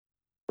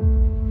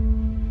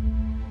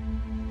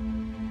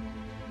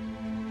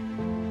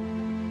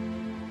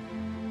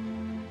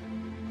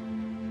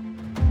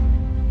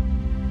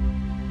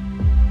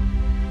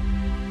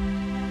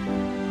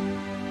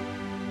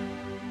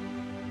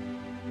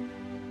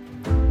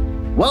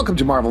Welcome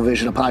to Marvel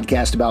Vision, a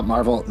podcast about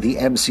Marvel, the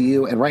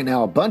MCU, and right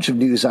now a bunch of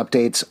news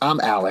updates. I'm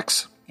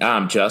Alex.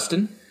 I'm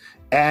Justin.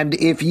 And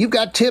if you've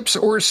got tips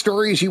or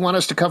stories you want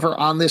us to cover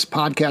on this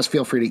podcast,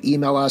 feel free to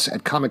email us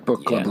at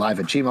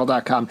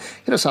comicbookclublive@gmail.com.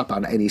 Hit us up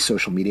on any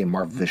social media,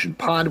 Marvel Vision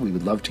Pod. We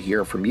would love to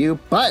hear from you.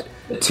 But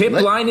the tip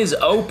line is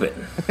open.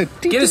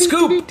 Get a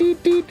scoop.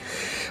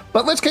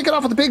 But let's kick it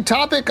off with the big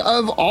topic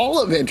of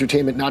all of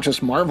entertainment, not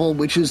just Marvel,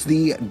 which is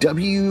the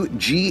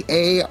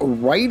WGA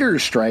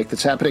writers' strike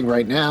that's happening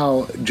right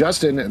now.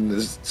 Justin, and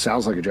this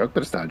sounds like a joke,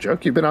 but it's not a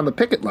joke. You've been on the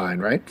picket line,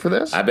 right, for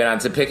this? I've been on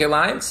some picket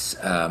lines.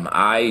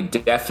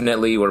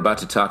 We're about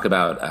to talk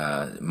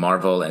about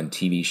Marvel and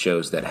TV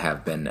shows that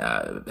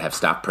have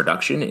stopped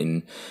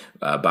production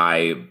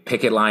by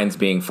picket lines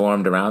being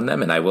formed around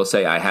them. And I will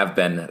say I have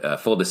been,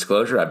 full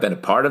disclosure, I've been a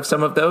part of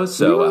some of those.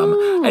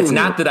 So it's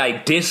not that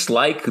I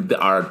dislike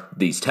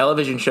these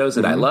television shows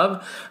that I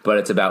love, but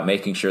it's about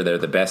making sure they're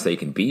the best they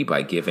can be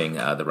by giving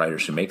the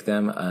writers who make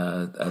them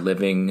a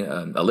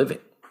living.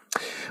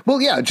 Well,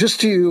 yeah,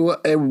 just to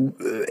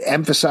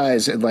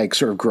emphasize and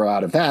sort of grow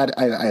out of that,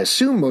 I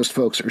assume most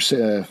folks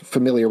are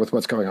familiar with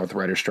what's going on with the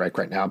writer's strike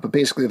right now. But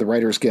basically, the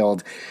Writers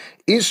Guild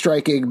is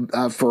striking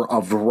for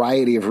a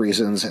variety of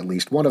reasons. At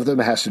least one of them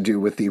has to do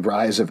with the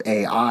rise of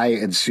AI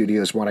and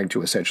studios wanting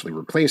to essentially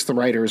replace the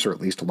writers, or at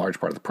least a large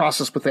part of the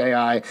process with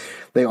AI.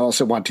 They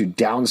also want to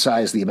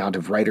downsize the amount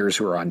of writers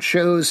who are on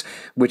shows,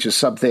 which is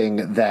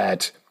something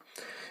that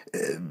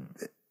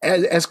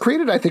has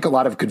created, I think, a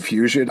lot of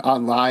confusion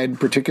online,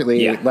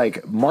 particularly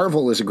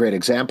Marvel is a great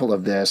example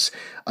of this.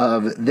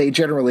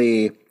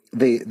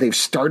 They've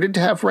started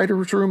to have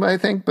writers' room, I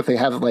think, but they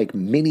have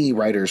mini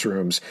writers'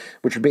 rooms,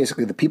 which are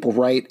basically the people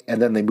write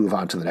and then they move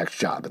on to the next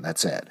job and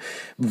that's it.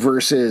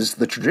 Versus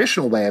the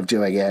traditional way of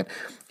doing it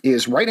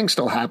is writing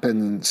still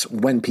happens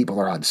when people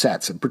are on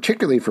sets. And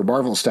particularly for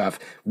Marvel stuff,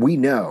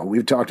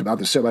 we've talked about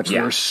this so much.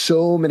 There are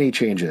so many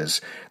changes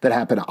that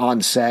happen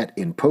on set,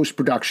 in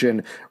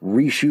post-production.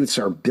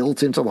 Reshoots are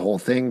built into the whole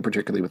thing,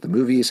 particularly with the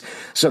movies.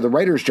 So the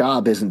writer's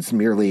job isn't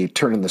merely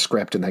turn in the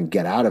script and then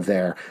get out of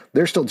there.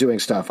 They're still doing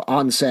stuff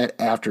on set,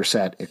 after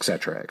set, et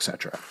cetera, et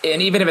cetera.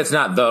 And even if it's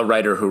not the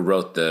writer who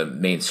wrote the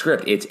main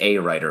script, it's a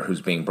writer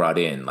who's being brought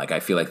in. I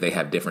feel like they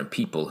have different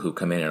people who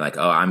come in and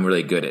I'm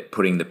really good at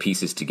putting the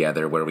pieces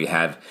together where we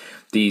have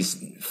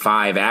these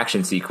 5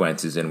 action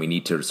sequences and we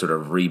need to sort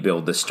of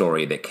rebuild the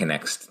story that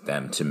connects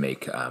them to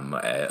make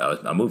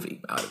a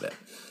movie out of it.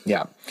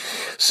 Yeah.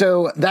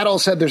 So that all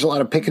said, there's a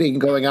lot of picketing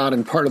going on.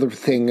 And part of the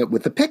thing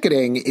with the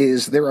picketing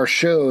is there are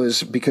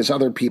shows, because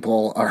other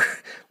people are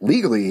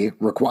legally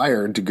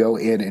required to go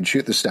in and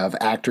shoot the stuff,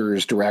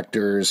 actors,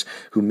 directors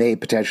who may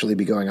potentially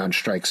be going on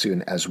strike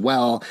soon as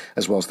well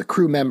as the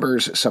crew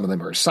members. Some of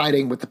them are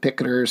siding with the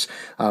picketers.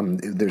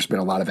 There's been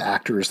a lot of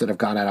actors that have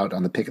gone out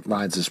on the picket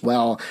lines as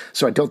well.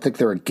 So I don't think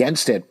they're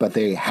against it, but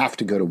they have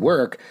to go to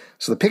work.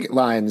 So the picket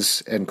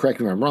lines, and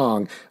correct me if I'm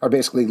wrong, are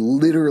basically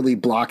literally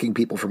blocking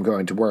people from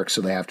going to work, so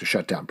they have to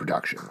shut down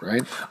production,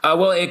 right?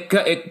 Well,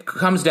 it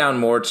comes down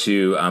more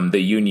to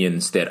the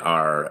unions that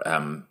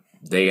are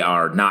they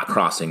are not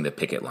crossing the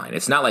picket line.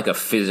 It's not like a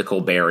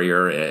physical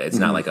barrier. It's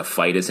not like a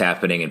fight is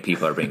happening and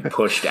people are being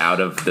pushed out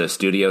of the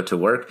studio to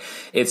work.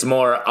 It's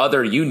more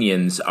other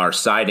unions are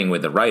siding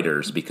with the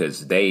writers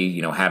because they,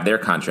 have their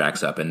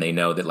contracts up and they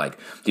know that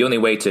the only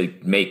way to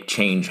make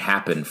change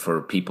happen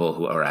for people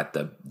who are at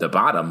the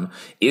bottom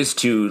is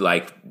to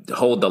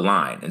hold the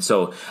line. And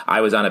so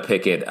I was on a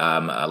picket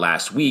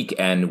last week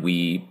and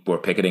we were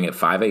picketing at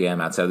 5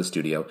 a.m. outside the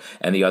studio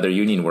and the other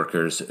union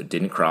workers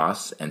didn't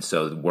cross. And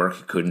so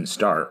work couldn't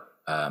start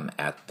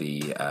at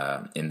the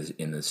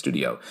in the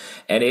studio,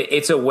 and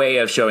it's a way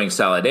of showing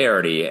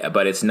solidarity,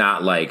 but it's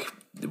not like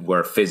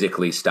we're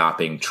physically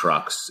stopping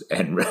trucks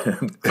and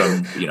from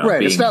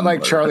right. It's not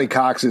like Charlie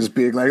Cox is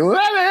being like,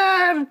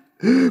 "Lemon,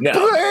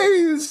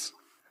 please."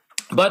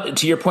 But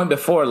to your point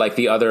before,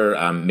 the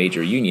other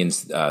major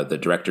unions, the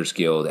Directors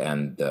Guild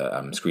and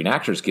the Screen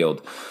Actors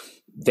Guild,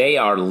 they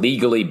are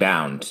legally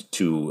bound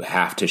to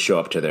have to show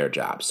up to their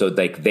job. So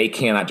they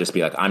cannot just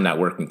be I'm not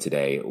working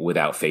today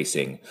without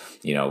facing,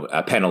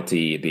 a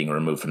penalty, being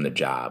removed from the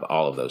job,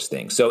 all of those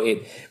things. So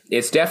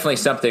it's definitely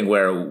something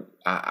where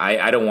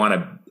I don't want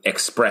to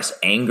express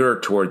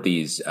anger toward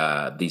these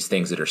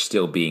things that are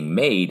still being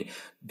made.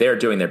 They're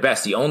doing their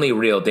best. The only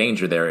real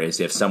danger there is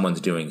if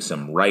someone's doing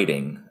some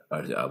writing,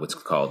 what's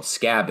called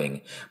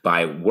scabbing,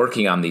 by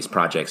working on these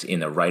projects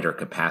in a writer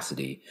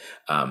capacity,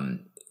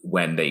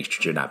 when they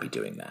should not be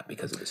doing that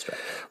because of the strike.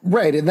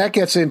 Right, and that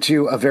gets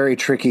into a very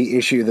tricky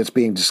issue that's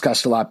being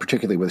discussed a lot,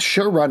 particularly with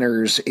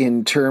showrunners,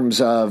 in terms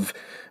of,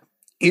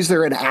 is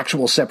there an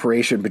actual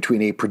separation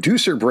between a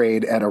producer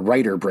brain and a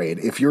writer brain?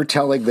 If you're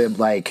telling them,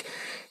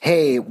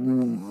 hey,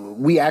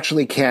 we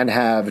actually can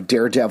have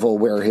Daredevil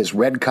wear his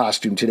red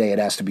costume today, it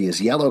has to be his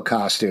yellow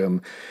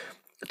costume,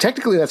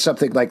 technically that's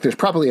something like there's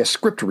probably a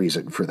script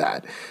reason for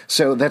that.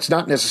 So that's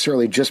not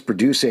necessarily just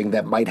producing.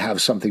 That might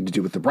have something to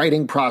do with the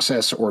writing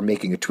process or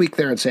making a tweak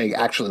there and saying,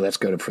 actually, let's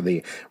go for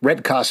the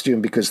red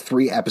costume because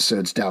 3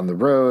 episodes down the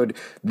road,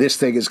 this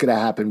thing is going to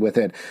happen with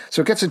it.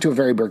 So it gets into a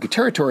very murky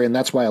territory. And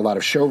that's why a lot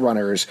of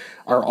showrunners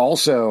are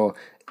also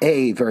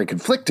A, very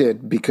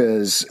conflicted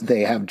because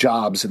they have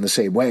jobs in the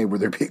same way where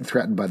they're being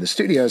threatened by the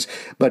studios.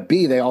 But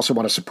B, they also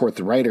want to support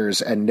the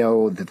writers and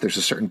know that there's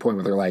a certain point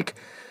where they're like,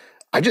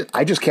 I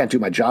just can't do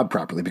my job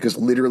properly because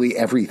literally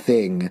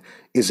everything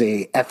is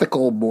a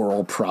ethical,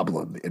 moral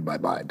problem in my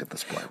mind at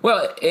this point.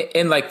 Well,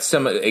 in like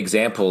some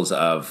examples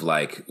of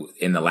like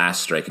in the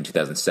last strike in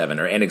 2007,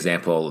 or an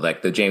example,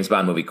 like the James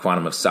Bond movie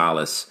Quantum of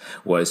Solace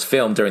was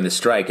filmed during the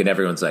strike and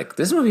everyone's like,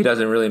 this movie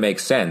doesn't really make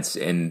sense.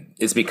 And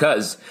it's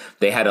because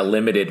they had a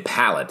limited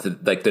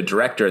palette. Like the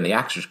director and the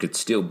actors could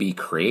still be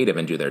creative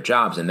and do their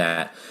jobs. And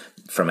that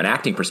from an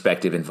acting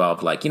perspective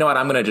involved like, you know what,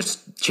 I'm going to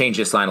just change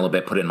this line a little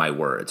bit, put it in my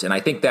words. And I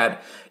think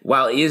that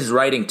while it is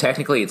writing,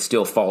 technically it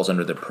still falls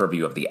under the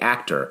purview of the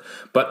actor,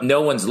 but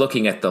no one's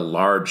looking at the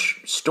large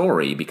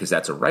story because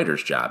that's a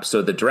writer's job.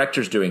 So the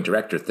director's doing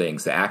director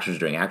things, the actor's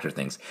doing actor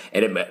things,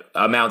 and it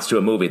amounts to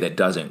a movie that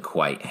doesn't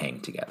quite hang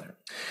together.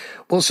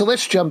 Well, so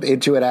let's jump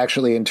into it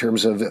actually in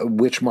terms of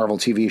which Marvel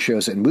TV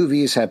shows and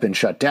movies have been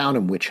shut down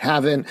and which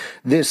haven't.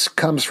 This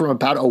comes from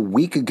about a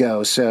week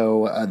ago,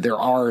 so there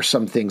are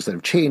some things that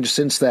have changed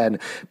since then.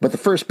 But the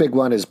first big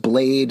one is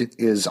Blade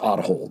is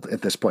on hold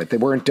at this point. They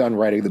weren't done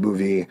writing the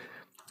movie.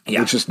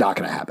 Yeah. It's just not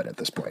going to happen at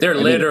this point. They're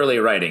literally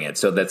writing it.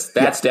 So that's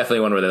definitely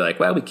one where they're like,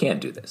 well, we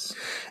can't do this.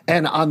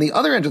 And on the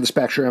other end of the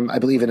spectrum, I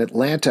believe in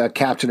Atlanta,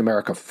 Captain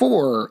America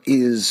 4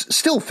 is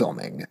still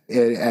filming.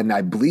 And I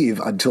believe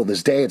until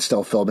this day, it's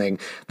still filming.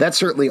 That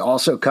certainly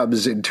also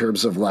comes in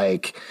terms of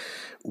like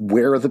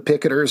where the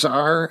picketers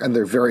are. And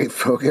they're very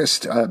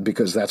focused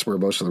because that's where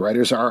most of the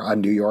writers are on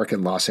New York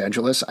and Los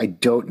Angeles. I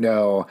don't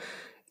know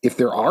if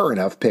there are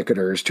enough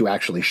picketers to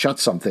actually shut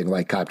something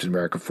like Captain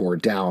America 4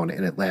 down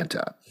in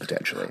Atlanta,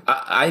 potentially.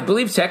 I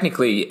believe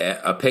technically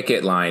a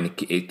picket line,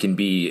 it can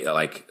be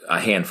like a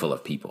handful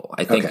of people.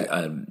 I think,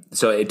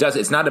 so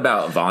it's not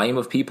about volume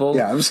of people.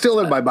 Yeah, I'm still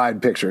in my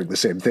mind picturing the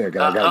same thing.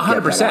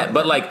 100%.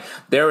 But like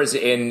there was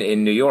in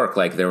New York,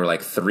 like there were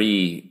like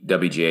 3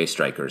 WGA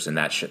strikers and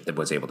that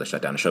was able to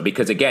shut down the show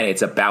because again,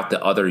 it's about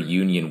the other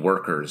union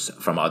workers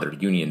from other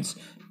unions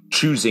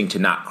choosing to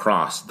not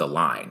cross the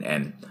line,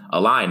 and a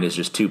line is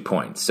just 2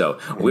 points. So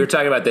we were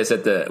talking about this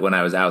when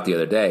I was out the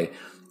other day.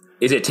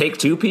 Is it take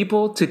 2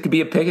 people to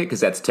be a picket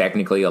because that's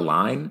technically a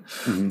line?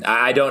 Mm-hmm.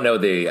 I don't know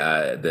the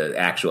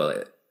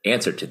actual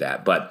answer to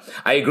that, but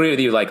I agree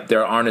with you. Like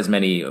there aren't as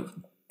many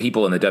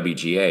people in the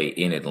WGA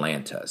in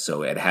Atlanta,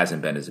 so it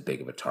hasn't been as big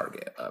of a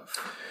target of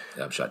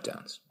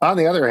shutdowns. On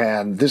the other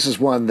hand, this is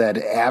one that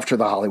after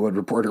the Hollywood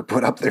Reporter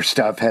put up their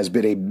stuff has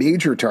been a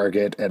major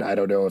target, and I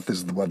don't know if this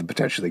is the one that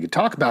potentially could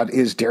talk about,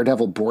 is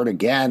Daredevil Born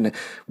Again,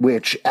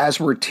 which as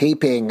we're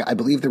taping, I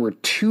believe there were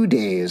 2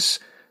 days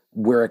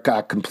where it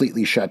got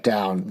completely shut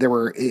down. There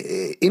were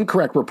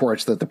incorrect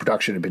reports that the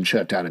production had been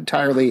shut down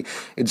entirely.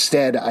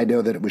 Instead, I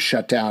know that it was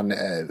shut down,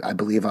 I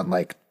believe, on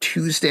like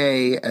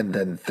Tuesday and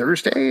then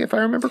Thursday, if I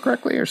remember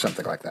correctly, or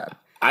something like that.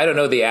 I don't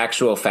know the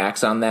actual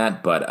facts on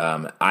that, but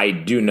I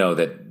do know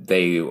that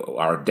they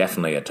are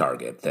definitely a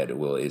target that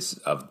is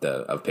of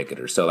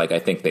picketers. So, like, I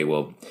think they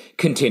will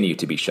continue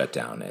to be shut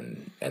down,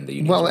 and the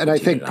unions. Well, and I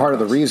think part of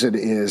the reason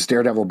is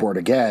Daredevil Born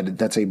Again.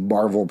 That's a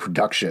Marvel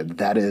production.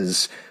 That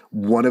is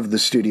one of the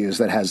studios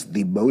that has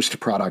the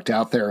most product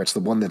out there. It's the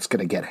one that's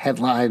going to get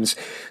headlines.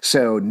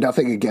 So,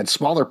 nothing against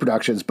smaller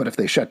productions, but if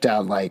they shut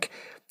down like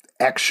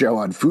X show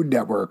on Food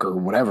Network or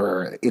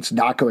whatever, it's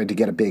not going to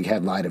get a big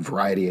headline in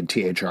Variety and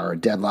THR or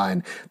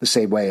Deadline the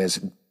same way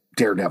as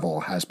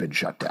Daredevil has been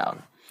shut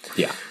down.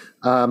 Yeah.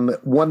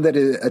 One that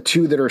is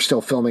 2 that are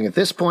still filming at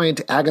this point.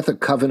 Agatha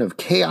Coven of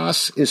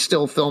Chaos is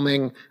still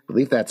filming. I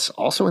believe that's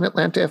also in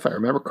Atlanta, if I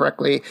remember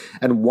correctly.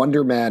 And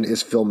Wonder Man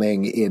is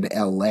filming in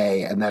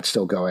LA, and that's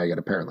still going and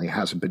apparently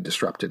hasn't been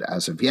disrupted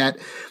as of yet.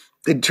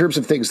 In terms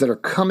of things that are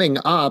coming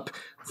up,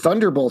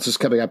 Thunderbolts is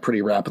coming up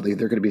pretty rapidly.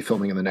 They're going to be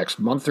filming in the next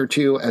month or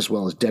 2, as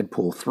well as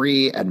Deadpool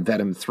 3 and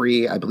Venom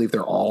 3. I believe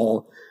they're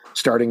all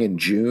starting in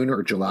June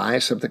or July,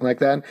 something like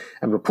that.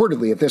 And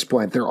reportedly at this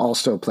point, they're all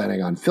still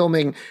planning on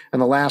filming.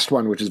 And the last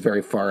one, which is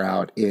very far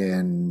out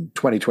in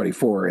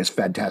 2024, is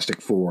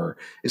Fantastic Four,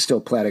 is still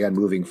planning on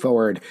moving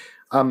forward.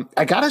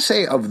 I got to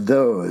say, of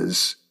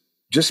those,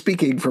 just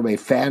speaking from a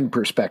fan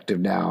perspective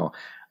now,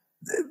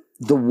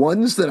 the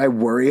ones that I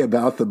worry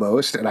about the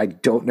most, and I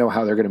don't know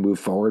how they're going to move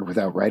forward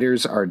without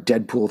writers, are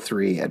Deadpool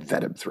 3 and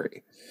Venom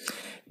 3.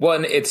 Well,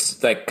 and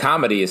it's like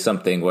comedy is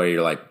something where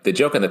you're like the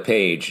joke on the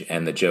page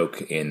and the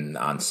joke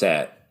on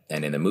set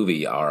and in the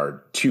movie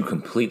are 2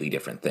 completely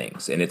different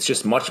things. And it's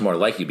just much more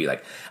likely to be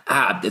like,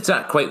 it's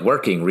not quite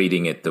working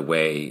reading it the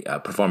way,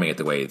 performing it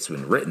the way it's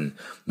been written.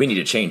 We need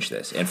to change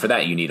this. And for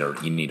that, you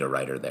need a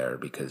writer there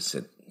because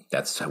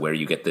That's where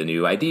you get the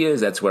new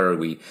ideas. That's where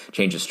we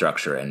change the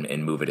structure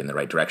and move it in the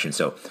right direction.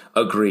 So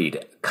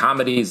agreed.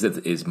 Comedies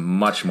is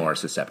much more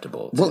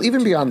susceptible. Well,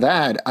 even beyond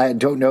that, I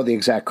don't know the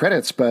exact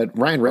credits, but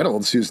Ryan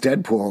Reynolds, who's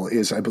Deadpool,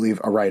 is, I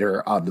believe, a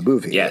writer on the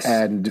movie. Yes,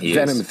 and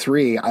Venom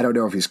 3, I don't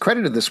know if he's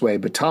credited this way,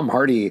 but Tom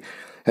Hardy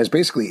has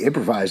basically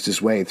improvised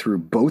his way through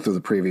both of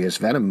the previous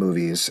Venom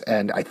movies,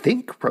 and I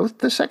think wrote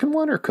the second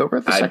one or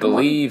co-wrote the second one. I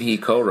believe he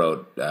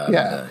co-wrote.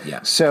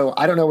 Yeah. So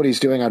I don't know what he's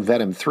doing on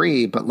Venom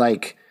 3, but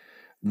like,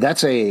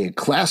 that's a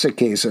classic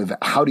case of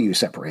how do you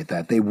separate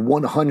that? They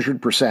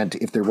 100%,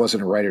 if there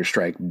wasn't a writer's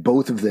strike,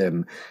 both of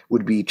them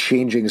would be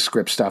changing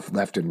script stuff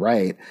left and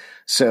right.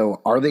 So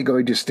are they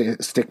going to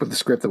stick with the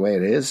script the way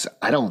it is?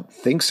 I don't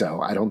think so.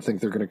 I don't think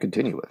they're going to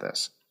continue with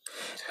this.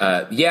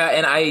 Yeah,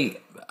 and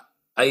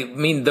I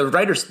mean,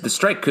 the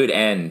strike could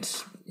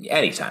end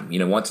anytime.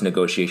 Once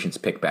negotiations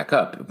pick back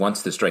up,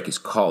 once the strike is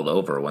called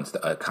over, once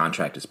a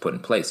contract is put in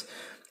place,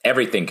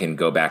 everything can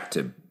go back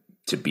to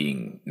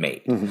being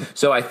made. Mm-hmm.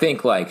 So I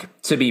think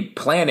to be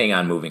planning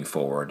on moving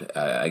forward,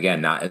 again,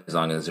 not as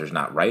long as there's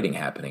not writing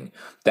happening,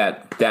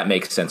 that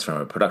makes sense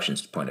from a production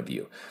point of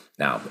view.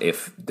 Now,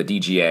 if the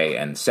DGA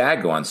and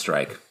SAG go on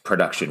strike,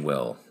 production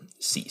will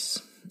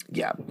cease.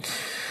 Yeah.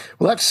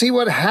 We'll have to see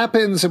what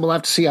happens, and we'll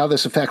have to see how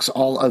this affects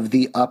all of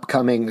the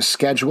upcoming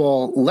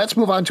schedule. Let's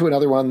move on to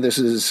another one. This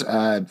is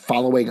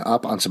following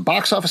up on some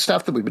box office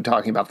stuff that we've been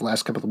talking about the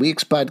last couple of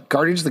weeks, but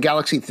Guardians of the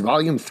Galaxy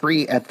Volume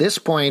 3 at this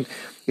point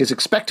is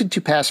expected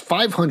to pass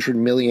 $500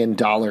 million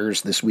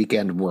this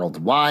weekend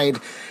worldwide.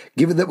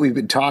 Given that we've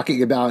been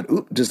talking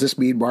about, does this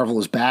mean Marvel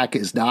is back,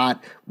 is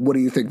not? What do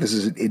you think this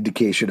is an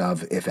indication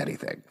of, if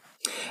anything?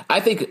 I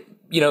think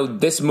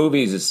this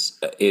movie is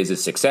a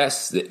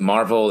success.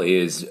 Marvel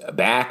is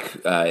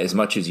back as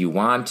much as you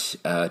want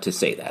to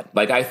say that.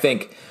 I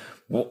think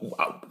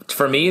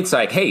for me, it's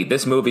like, hey,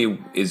 this movie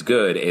is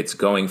good. It's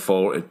going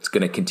forward. It's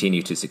going to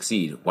continue to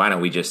succeed. Why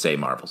don't we just say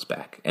Marvel's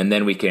back? And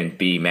then we can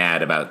be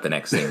mad about the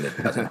next thing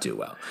that doesn't do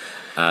well.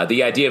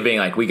 The idea of being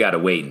like, we got to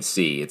wait and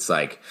see. It's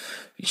like,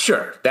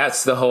 sure,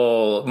 that's the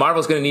whole.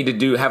 Marvel's going to need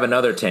to have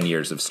another 10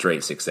 years of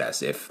straight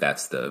success if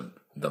that's the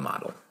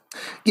model.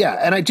 Yeah,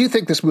 and I do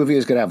think this movie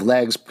is going to have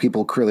legs.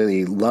 People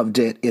clearly loved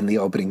it in the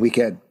opening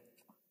weekend.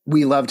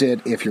 We loved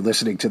it. If you're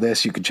listening to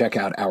this, you can check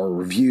out our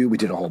review. We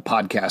did a whole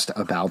podcast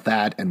about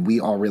that, and we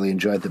all really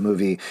enjoyed the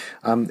movie.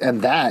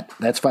 And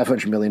that's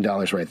 $500 million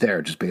right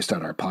there, just based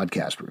on our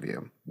podcast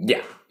review.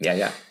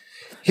 Yeah.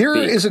 Here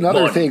is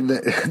another thing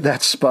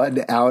that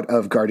spun out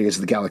of Guardians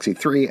of the Galaxy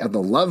 3 and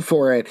the love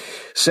for it.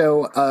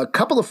 So a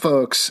couple of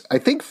folks, I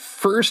think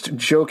first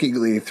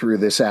jokingly threw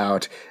this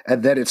out,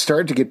 and then it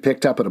started to get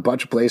picked up in a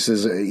bunch of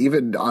places,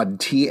 even on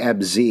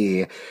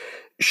TMZ.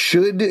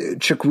 Should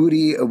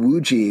Chukwudi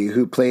Iwuji,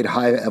 who played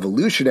High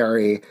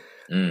Evolutionary,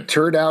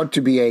 turn out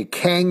to be a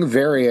Kang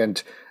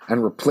variant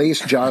and replace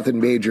Jonathan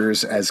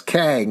Majors as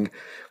Kang?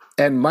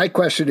 And my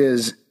question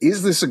is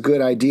this a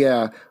good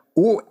idea,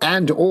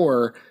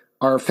 or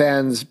are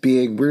fans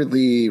being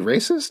weirdly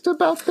racist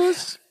about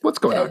this? What's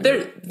going on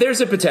here? There's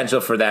a potential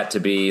for that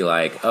to be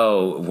like,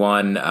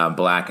 one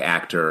black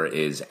actor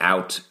is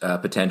out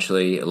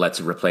potentially. Let's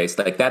replace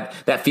that.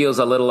 That feels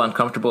a little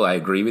uncomfortable. I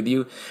agree with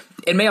you.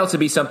 It may also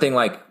be something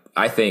like,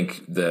 I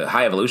think the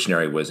High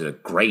Evolutionary was a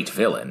great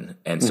villain.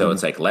 And so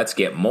it's like, let's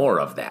get more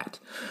of that.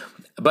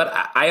 But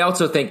I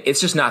also think it's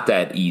just not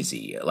that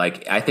easy.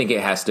 I think it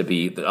has to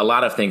be, a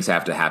lot of things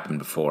have to happen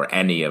before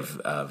any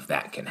of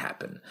that can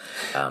happen.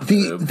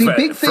 The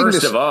big thing,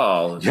 first of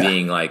all,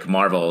 being like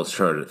Marvel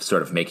sort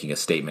of making a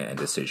statement and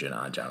decision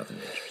on Jonathan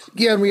Majors.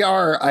 Yeah, and we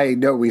are. I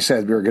know we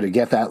said we were going to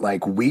get that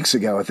weeks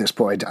ago at this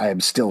point. I am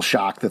still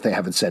shocked that they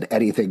haven't said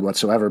anything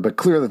whatsoever, but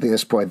clearly at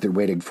this point they're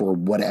waiting for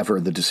whatever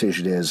the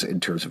decision is in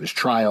terms of his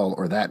trial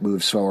or that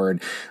moves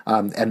forward.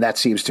 And that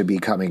seems to be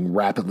coming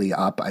rapidly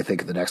up. I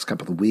think in the next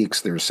couple of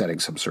weeks, they're setting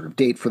some sort of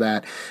date for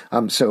that.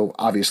 So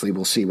obviously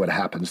we'll see what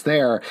happens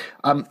there.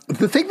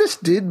 The thing this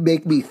did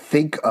make me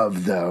think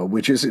of, though,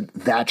 which isn't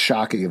that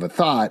shocking of a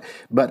thought,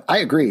 but I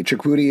agree.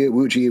 Chukwudi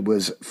Iwuji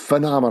was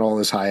phenomenal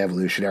as High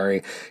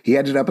Evolutionary. He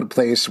ended up a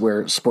place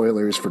where,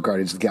 spoilers for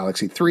Guardians of the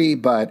Galaxy 3,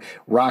 but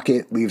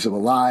Rocket leaves him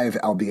alive,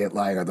 albeit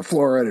lying on the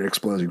floor in an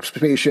exploding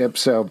spaceship.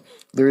 So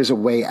there is a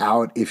way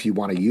out if you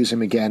want to use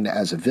him again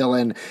as a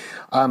villain.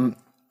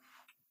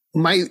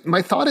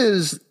 My thought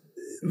is,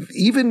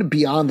 even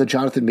beyond the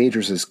Jonathan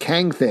Majors as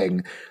Kang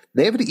thing,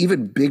 they have an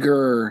even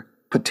bigger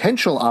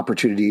potential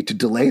opportunity to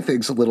delay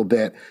things a little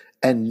bit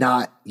and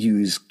not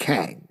use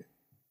Kang,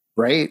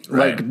 right?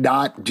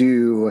 Not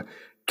do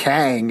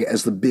Kang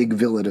as the big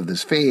villain of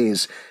this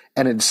phase,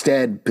 and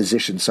instead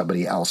position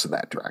somebody else in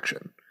that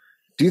direction.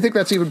 Do you think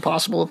that's even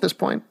possible at this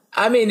point?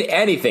 I mean,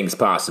 anything's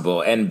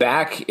possible. And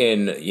back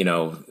in,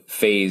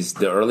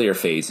 the earlier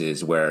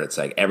phases where it's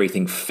like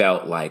everything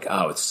felt like,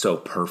 oh, it's so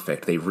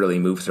perfect. They really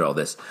moved through all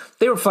this.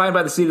 They were flying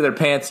by the seat of their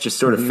pants, just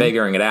sort of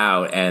figuring it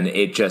out. And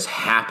it just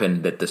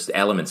happened that the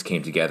elements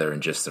came together in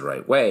just the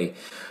right way.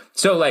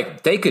 So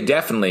they could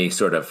definitely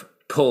sort of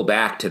pull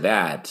back to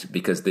that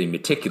because the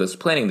meticulous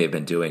planning they've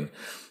been doing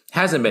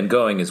hasn't been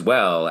going as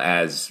well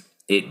as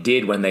it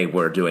did when they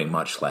were doing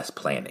much less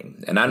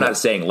planning. And I'm not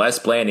saying less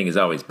planning is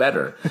always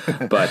better,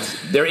 but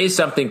there is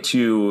something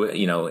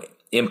to,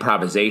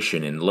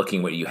 improvisation and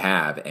looking what you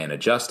have and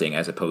adjusting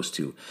as opposed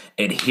to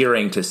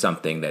adhering to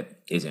something that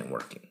isn't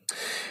working.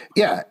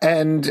 Yeah.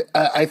 And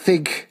I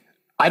think,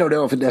 I don't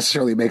know if it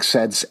necessarily makes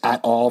sense at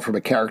all from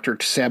a character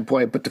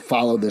standpoint, but to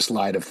follow this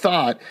line of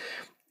thought,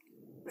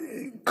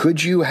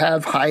 could you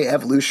have High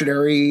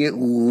Evolutionary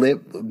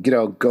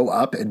go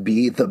up and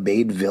be the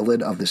main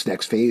villain of this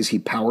next phase? He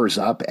powers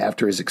up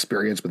after his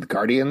experience with the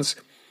Guardians.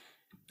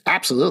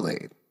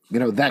 Absolutely.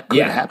 That could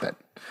happen.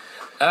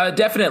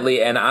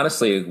 Definitely. And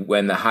honestly,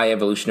 when the High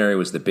Evolutionary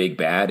was the big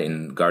bad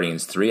in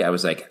Guardians 3, I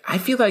was like, I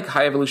feel like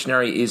High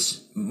Evolutionary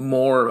is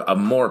a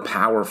more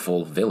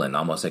powerful villain,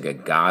 almost like a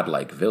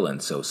godlike villain.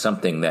 So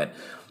something that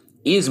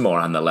is more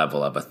on the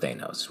level of a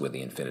Thanos with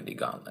the Infinity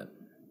Gauntlet.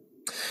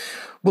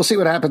 We'll see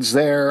what happens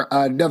there.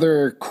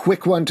 Another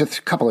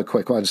couple of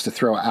quick ones to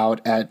throw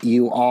out at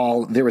you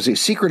all. There was a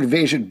Secret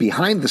Invasion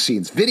behind the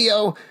scenes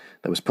video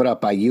that was put up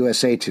by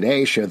USA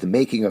Today, showed the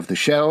making of the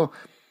show.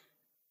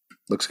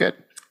 Looks good.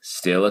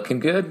 Still looking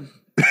good.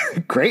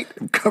 Great.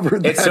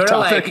 Covered that It's sort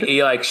topic. of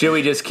like, should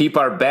we just keep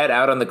our bet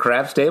out on the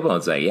craps table? And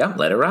it's like, yeah,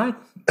 let it ride.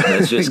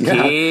 Let's just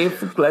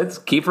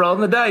keep rolling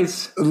the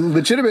dice.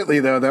 Legitimately,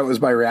 though, that was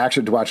my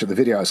reaction to watching the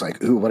video. I was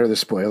like, ooh, what are the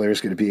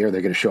spoilers going to be? Are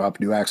they going to show up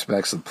new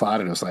aspects of the plot?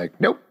 And I was like,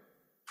 nope.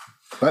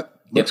 But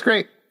looks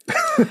great.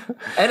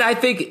 And I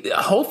think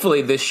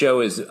hopefully this show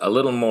is a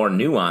little more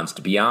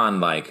nuanced beyond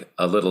like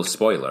a little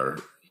spoiler.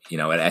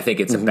 And I think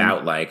it's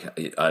about like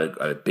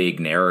a big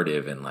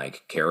narrative and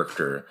like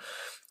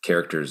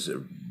characters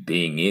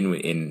being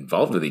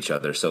involved with each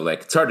other. So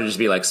like it's hard to just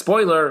be like,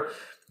 spoiler,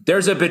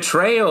 there's a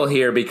betrayal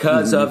here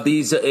because of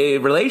these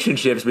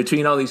relationships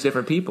between all these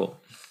different people.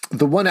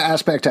 The one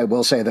aspect I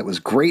will say that was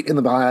great in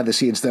the behind the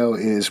scenes, though,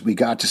 is we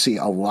got to see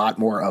a lot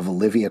more of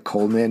Olivia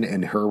Colman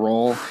in her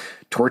role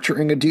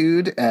torturing a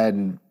dude,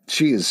 and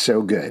she is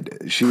so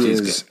good.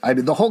 She's good. I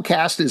mean, the whole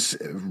cast is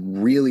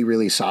really,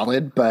 really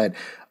solid, but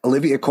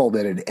Olivia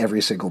Colman in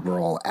every single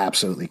role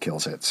absolutely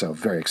kills it. So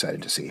very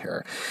excited to see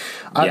her.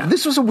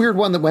 This was a weird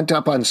one that went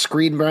up on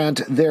Screen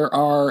Rant. There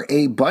are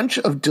a bunch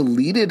of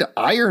deleted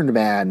Iron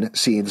Man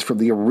scenes from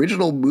the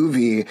original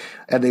movie,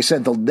 and they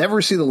said they'll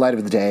never see the light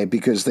of the day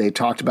because they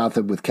talked about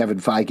them with Kevin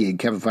Feige, and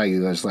Kevin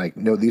Feige was like,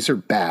 no, these are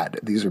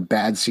bad. These are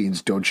bad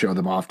scenes. Don't show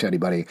them off to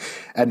anybody.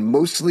 And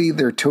mostly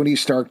they're Tony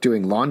Stark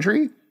doing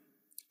laundry.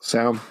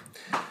 So,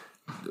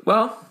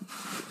 well,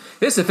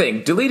 here's the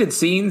thing: deleted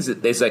scenes.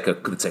 It's like,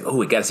 oh,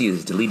 we got to see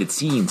these deleted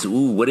scenes.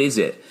 Ooh, what is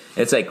it?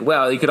 It's like,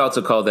 well, you could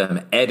also call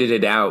them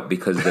edited out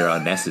because they're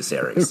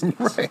unnecessary.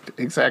 Right,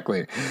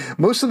 exactly.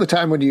 Most of the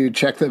time when you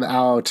check them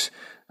out,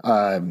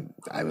 I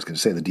was going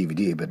to say the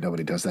DVD, but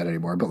nobody does that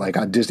anymore. But like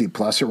on Disney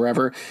Plus or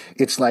wherever,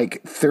 it's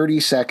like 30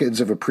 seconds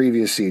of a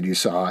previous scene you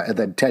saw, and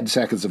then 10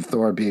 seconds of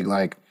Thor being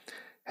like,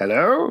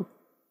 "Hello."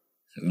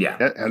 Yeah.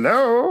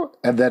 Hello.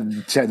 And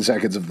then 10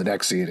 seconds of the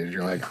next scene, and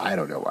you're like, I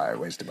don't know why I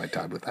wasted my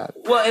time with that.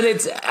 Well,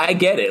 and I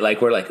get it.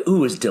 Like, we're like,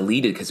 ooh, it's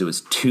deleted because it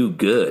was too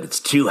good. It's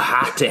too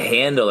hot to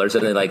handle or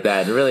something like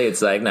that. And really,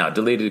 it's like, no,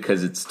 deleted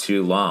because it's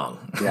too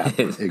long. Yeah,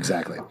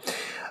 exactly.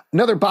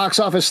 Another box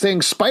office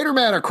thing,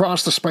 Spider-Man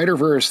Across the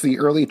Spider-Verse, the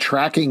early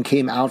tracking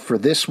came out for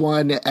this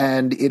one,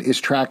 and it is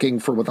tracking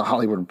for what the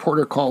Hollywood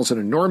Reporter calls an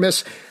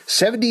enormous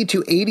 $70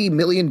 to $80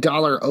 million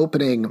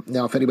opening.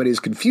 Now, if anybody's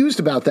confused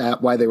about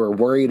that, why they were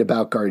worried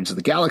about Guardians of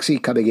the Galaxy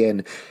coming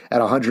in at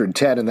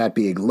 110 and that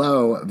being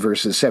low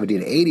versus 70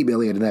 to 80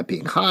 million and that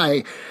being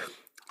high,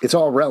 it's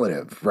all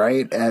relative,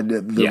 right? And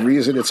the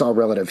reason it's all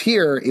relative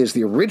here is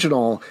the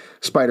original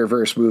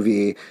Spider-Verse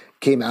movie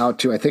came out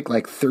to, I think,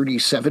 like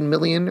 37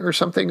 million or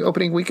something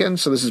opening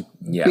weekend. So this is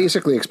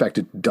basically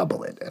expected to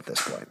double it at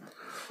this point.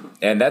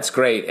 And that's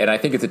great. And I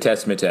think it's a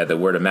testament to the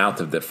word of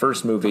mouth of the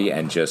first movie,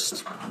 and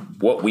just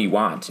what we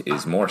want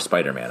is more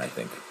Spider-Man, I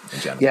think, in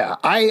general. Yeah,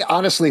 I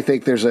honestly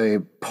think there's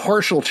a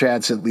partial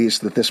chance, at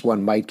least, that this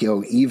one might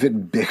go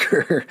even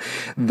bigger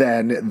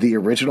than the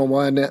original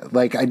one.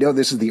 Like, I know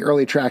this is the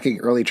early tracking.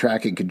 Early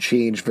tracking can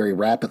change very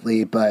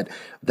rapidly, but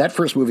that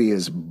first movie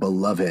is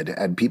beloved,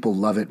 and people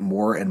love it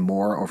more and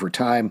more over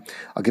time.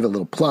 I'll give a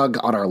little plug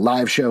on our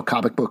live show,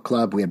 Comic Book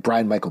Club. We had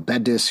Brian Michael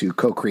Bendis, who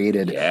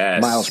co-created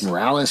Miles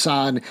Morales,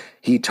 on.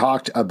 He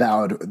talked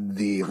about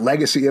the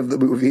legacy of the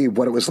movie,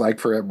 what it was like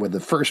for him when the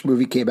first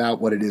movie came out,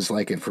 what it is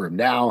like for him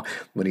now,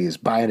 when he is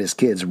buying his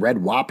kids Red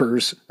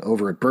Whoppers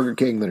over at Burger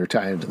King that are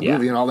tied into the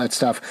movie and all that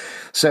stuff.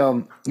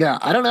 So, yeah,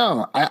 I don't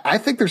know. I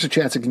think there's a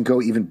chance it can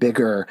go even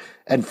bigger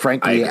and,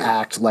 frankly,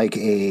 act like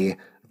a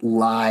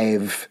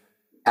live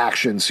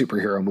action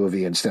superhero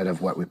movie instead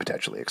of what we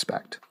potentially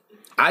expect.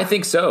 I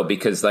think so,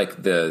 because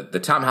like the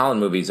Tom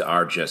Holland movies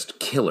are just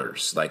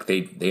killers. Like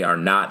they are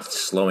not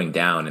slowing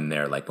down in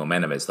their like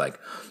momentum. It's like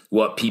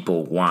what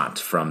people want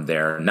from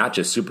their not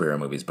just superhero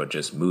movies, but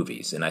just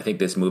movies. And I think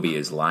this movie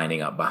is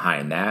lining up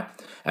behind that,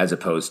 as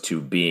opposed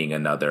to being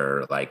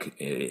another like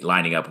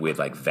lining up with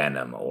like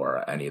Venom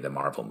or any of the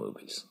Marvel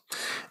movies.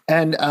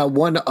 And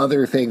one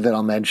other thing that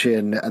I'll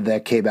mention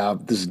that came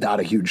out, this is not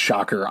a huge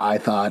shocker, I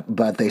thought,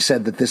 but they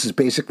said that this is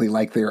basically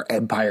like their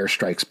Empire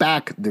Strikes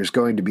Back. There's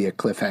going to be a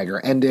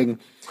cliffhanger ending.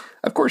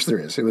 Of course there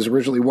is. It was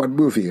originally one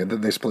movie, and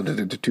then they split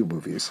it into two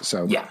movies.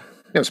 So yeah,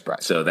 no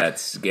surprise. So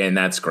that's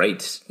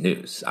great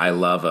news. I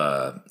love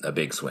a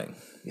big swing.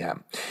 Yeah.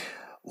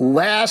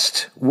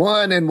 Last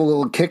one, and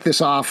we'll kick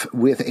this off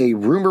with a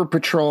rumor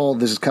patrol.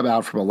 This has come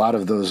out from a lot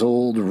of those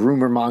old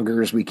rumor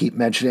mongers we keep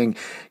mentioning.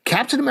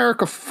 Captain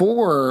America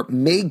 4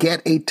 may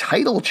get a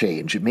title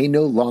change. It may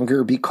no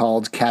longer be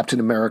called Captain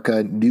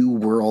America New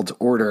World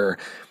Order.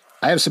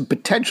 I have some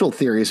potential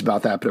theories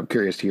about that, but I'm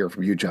curious to hear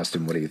from you,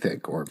 Justin. What do you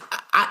think? Or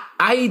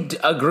I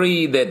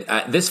agree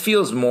that this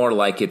feels more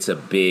like it's a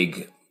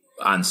big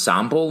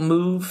ensemble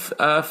move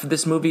for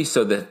this movie.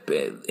 So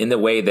that in the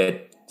way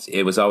that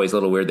it was always a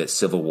little weird that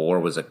Civil War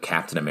was a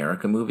Captain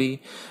America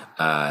movie,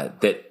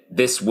 that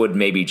this would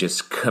maybe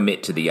just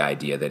commit to the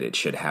idea that it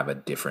should have a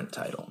different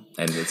title.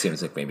 And it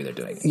seems like maybe they're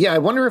doing it. Yeah, I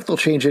wonder if they'll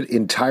change it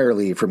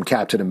entirely from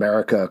Captain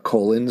America :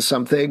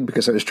 something,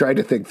 because I was trying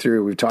to think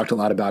through, we've talked a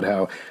lot about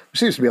how there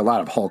seems to be a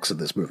lot of Hulks in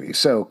this movie.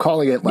 So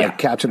calling it like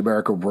Captain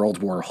America World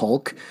War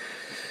Hulk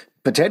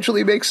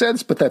potentially makes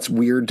sense, but that's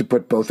weird to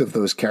put both of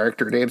those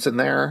character names in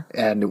there.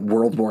 And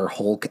World War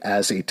Hulk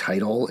as a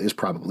title is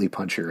probably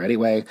punchier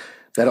anyway.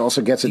 That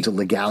also gets into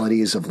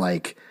legalities of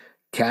like,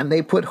 can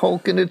they put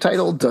Hulk in a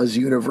title? Does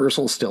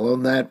Universal still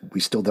own that?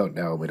 We still don't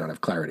know. We don't have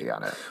clarity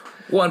on it.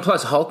 Well, and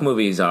plus Hulk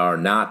movies are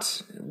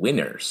not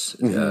winners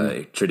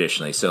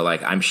traditionally. So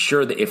like, I'm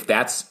sure that if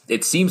that's,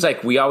 it seems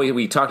like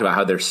we talked about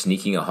how they're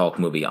sneaking a Hulk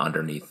movie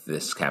underneath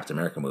this Captain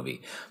America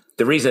movie.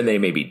 The reason they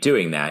may be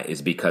doing that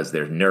is because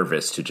they're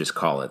nervous to just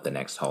call it the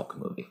next Hulk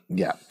movie.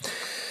 Yeah.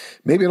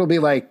 Maybe it'll be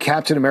like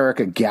Captain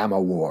America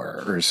Gamma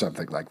War or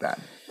something like that.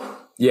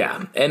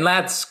 Yeah, and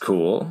that's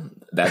cool.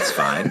 That's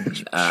fine.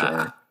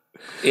 Sure.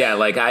 Yeah,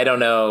 like I don't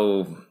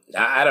know.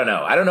 I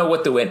don't know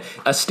what to win.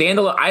 A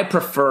standalone. I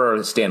prefer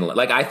standalone.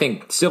 Like I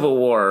think Civil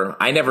War.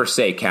 I never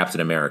say Captain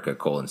America :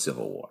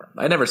 Civil War.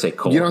 I never say :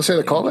 You don't say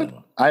the colon?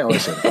 I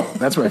always say the colon.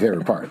 That's my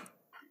favorite part.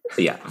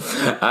 Yeah,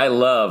 I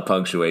love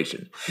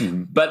punctuation.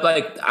 But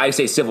like I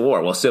say Civil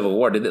War. Well, Civil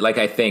War. Like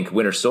I think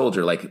Winter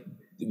Soldier. Like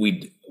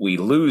we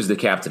lose the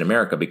Captain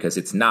America because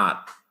it's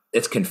not.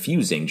 It's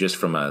confusing just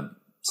from a.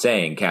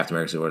 Saying Captain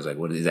America Civil War is like,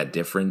 what is that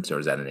different? Or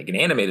is that an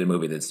animated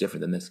movie that's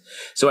different than this?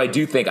 So I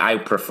do think I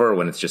prefer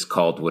when it's just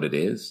called what it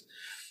is.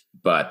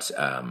 But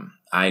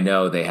I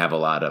know they have a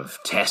lot of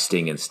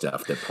testing and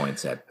stuff that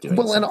points at doing.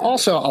 Well, and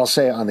also I'll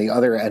say on the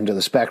other end of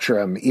the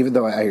spectrum, even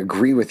though I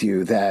agree with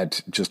you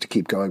that just to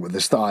keep going with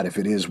this thought, if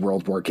it is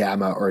World War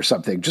Gamma or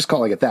something, just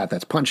calling it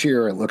that's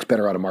punchier, it looks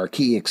better on a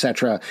marquee,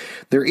 etc.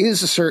 There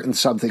is a certain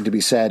something to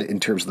be said in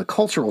terms of the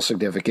cultural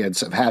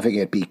significance of having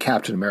it be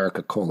Captain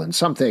America :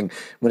 something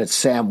when it's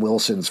Sam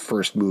Wilson's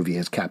first movie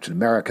as Captain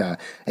America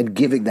and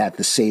giving that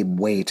the same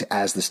weight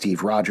as the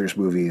Steve Rogers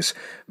movies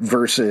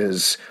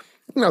versus...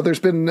 there's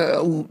been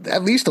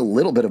at least a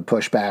little bit of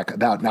pushback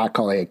about not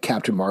calling it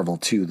Captain Marvel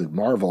 2 The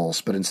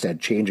Marvels, but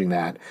instead changing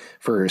that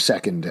for her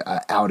second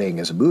outing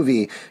as a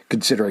movie,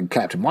 considering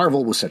Captain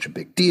Marvel was such a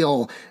big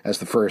deal as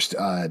the first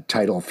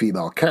title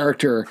female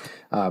character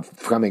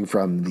coming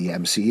from the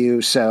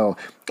MCU. So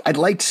I'd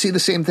like to see the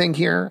same thing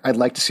here. I'd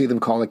like to see them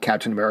call it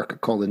Captain America :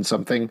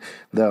 something,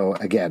 though,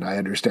 again, I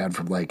understand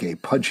from like a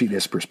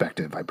punchiness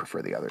perspective, I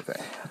prefer the other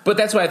thing. But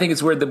that's why I think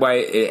it's weird why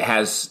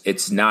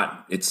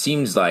it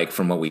seems like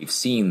from what we've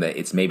seen that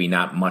it's maybe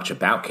not much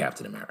about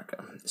Captain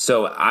America.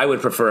 So I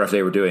would prefer if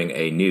they were doing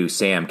a new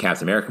Sam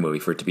Captain America movie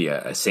for it to be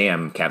a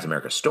Sam Captain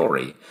America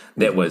story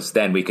that was,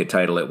 then we could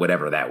title it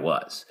whatever that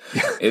was.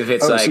 If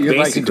it's so you'd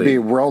like it to be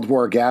World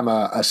War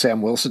Gamma, a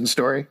Sam Wilson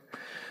story?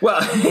 Well,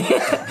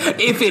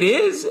 if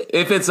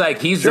it's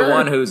like he's the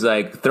one who's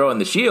like throwing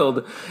the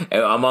shield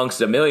amongst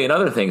a million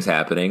other things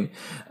happening,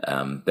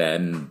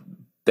 then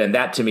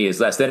that to me is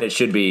less. Then it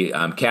should be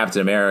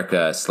Captain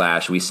America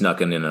 / we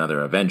snuck in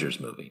another Avengers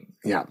movie.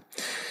 Yeah.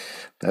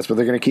 That's what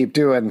they're going to keep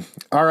doing.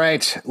 All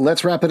right,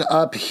 let's wrap it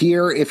up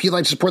here. If you'd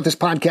like to support this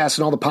podcast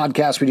and all the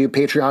podcasts we do,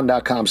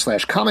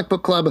 patreon.com/Comic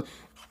Book Club.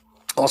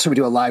 Also, we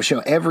do a live show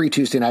every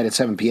Tuesday night at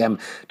 7 p.m.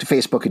 to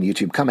Facebook and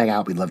YouTube. Come hang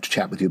out. We'd love to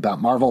chat with you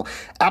about Marvel.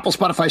 Apple,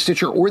 Spotify,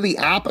 Stitcher, or the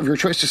app of your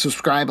choice to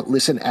subscribe,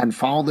 listen, and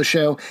follow the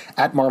show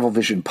at Marvel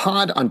Vision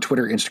Pod on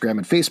Twitter, Instagram,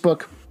 and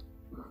Facebook.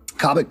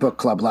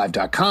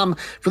 comicbookclublive.com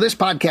for this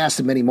podcast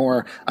and many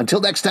more. Until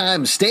next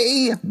time,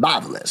 stay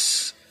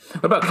marvelous.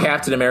 What about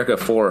Captain America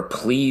 4?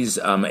 Please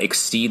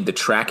exceed the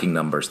tracking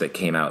numbers that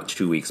came out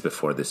 2 weeks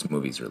before this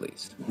movie's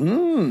released.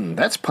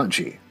 That's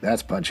punchy.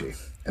 That's punchy.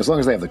 As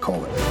long as they have the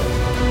colon.